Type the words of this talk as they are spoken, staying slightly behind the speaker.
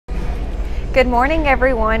Good morning,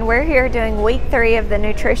 everyone. We're here doing week 3 of the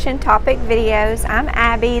nutrition topic videos. I'm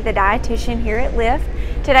Abby, the dietitian here at Lift.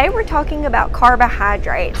 Today we're talking about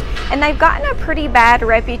carbohydrates, and they've gotten a pretty bad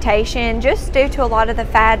reputation just due to a lot of the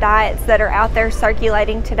fad diets that are out there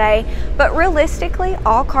circulating today. But realistically,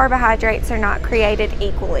 all carbohydrates are not created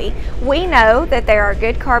equally. We know that there are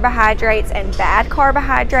good carbohydrates and bad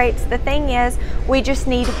carbohydrates. The thing is, we just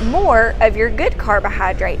need more of your good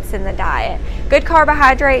carbohydrates in the diet. Good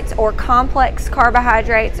carbohydrates or complex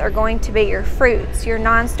carbohydrates are going to be your fruits, your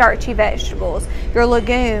non-starchy vegetables, your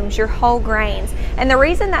legumes, your whole grains. And the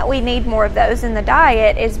reason that we need more of those in the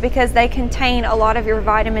diet is because they contain a lot of your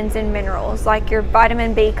vitamins and minerals, like your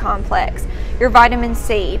vitamin B complex, your vitamin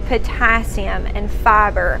C, potassium, and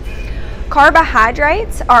fiber.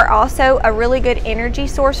 Carbohydrates are also a really good energy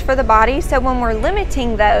source for the body, so when we're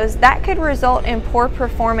limiting those, that could result in poor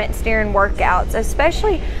performance during workouts,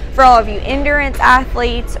 especially for all of you endurance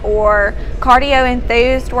athletes or cardio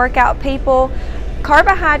enthused workout people.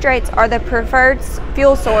 Carbohydrates are the preferred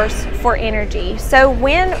fuel source for energy. So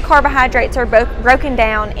when carbohydrates are broken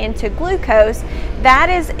down into glucose, that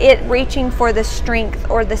is it reaching for the strength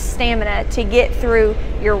or the stamina to get through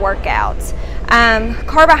your workouts.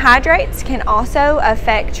 Carbohydrates can also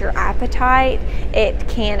affect your appetite. It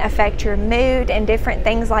can affect your mood and different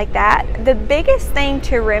things like that. The biggest thing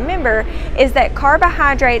to remember is that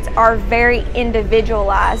carbohydrates are very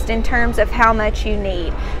individualized in terms of how much you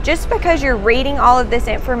need. Just because you're reading all of this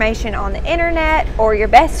information on the internet or your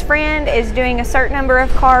best friend is doing a certain number of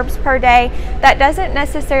carbs per day, that doesn't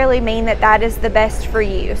necessarily mean that that is the best for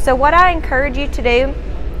you. So what I encourage you to do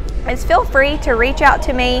is feel free to reach out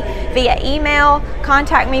to me via email,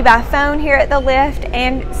 contact me by phone here at the Lift,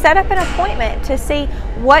 and set up an appointment to see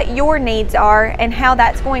what your needs are and how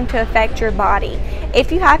that's going to affect your body.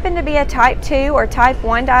 If you happen to be a type 2 or type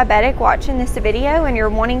 1 diabetic watching this video and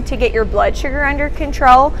you're wanting to get your blood sugar under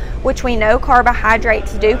control, which we know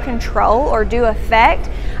carbohydrates do control or do affect,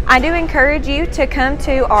 I do encourage you to come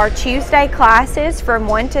to our Tuesday classes from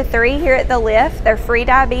 1 to 3 here at the Lift. They're free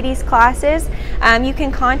diabetes classes. You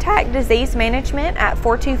can contact disease management at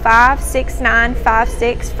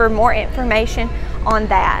 425-6956 for more information on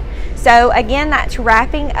that. So again, that's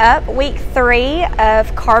wrapping up week 3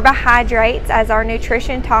 of carbohydrates as our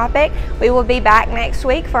nutrition topic. We will be back next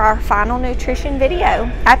week for our final nutrition video.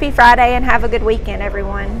 Happy Friday and have a good weekend,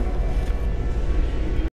 everyone.